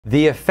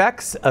The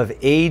effects of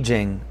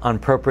aging on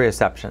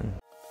proprioception.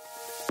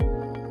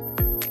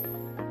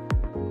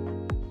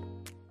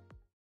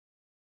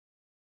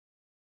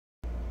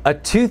 A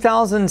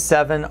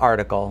 2007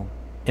 article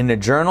in a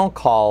journal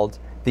called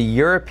the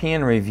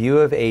European Review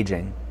of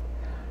Aging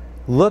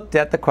looked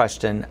at the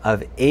question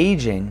of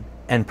aging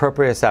and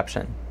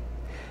proprioception.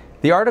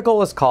 The article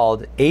was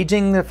called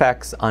Aging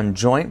Effects on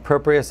Joint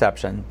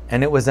Proprioception,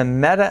 and it was a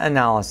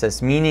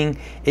meta-analysis, meaning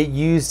it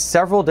used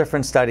several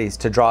different studies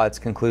to draw its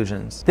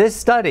conclusions. This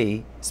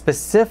study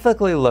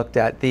specifically looked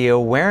at the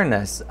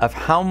awareness of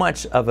how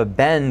much of a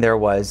bend there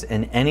was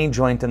in any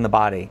joint in the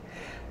body.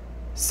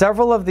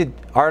 Several of the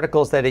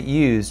articles that it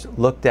used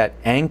looked at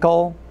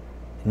ankle,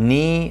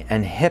 knee,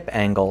 and hip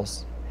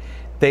angles.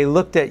 They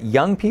looked at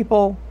young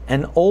people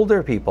and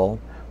older people,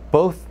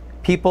 both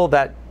people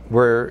that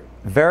were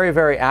very,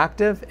 very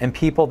active and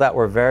people that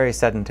were very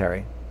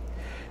sedentary.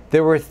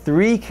 There were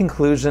three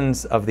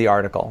conclusions of the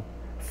article.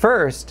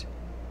 First,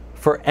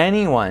 for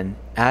anyone,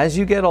 as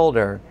you get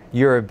older,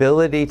 your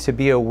ability to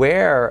be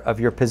aware of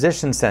your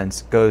position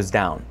sense goes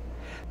down.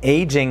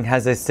 Aging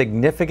has a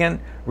significant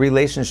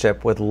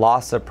relationship with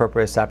loss of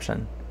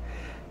proprioception.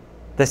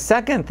 The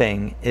second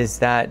thing is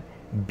that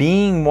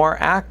being more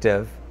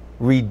active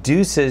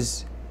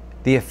reduces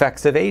the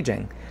effects of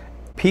aging.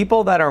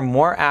 People that are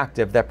more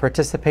active, that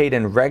participate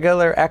in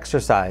regular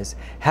exercise,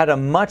 had a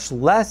much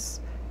less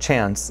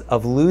chance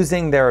of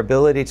losing their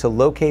ability to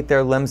locate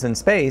their limbs in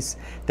space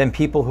than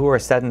people who are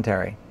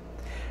sedentary.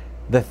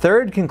 The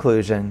third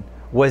conclusion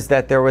was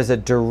that there was a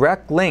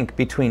direct link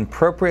between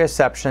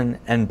proprioception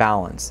and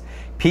balance.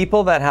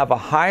 People that have a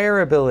higher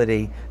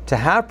ability to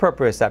have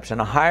proprioception,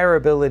 a higher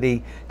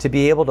ability to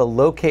be able to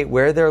locate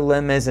where their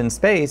limb is in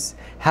space,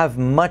 have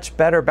much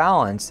better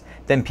balance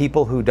than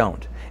people who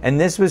don't. And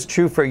this was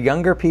true for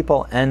younger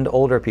people and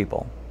older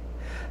people.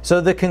 So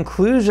the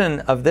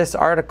conclusion of this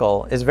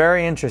article is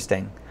very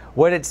interesting.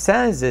 What it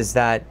says is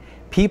that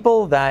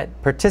people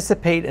that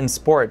participate in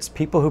sports,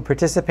 people who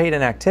participate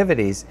in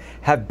activities,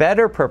 have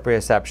better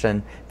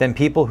proprioception than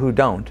people who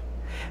don't.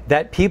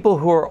 That people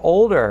who are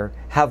older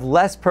have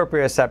less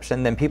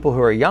proprioception than people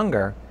who are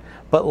younger.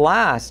 But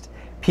last,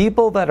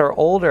 people that are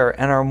older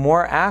and are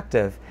more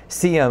active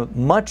see a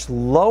much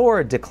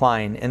lower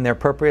decline in their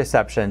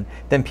proprioception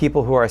than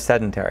people who are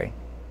sedentary.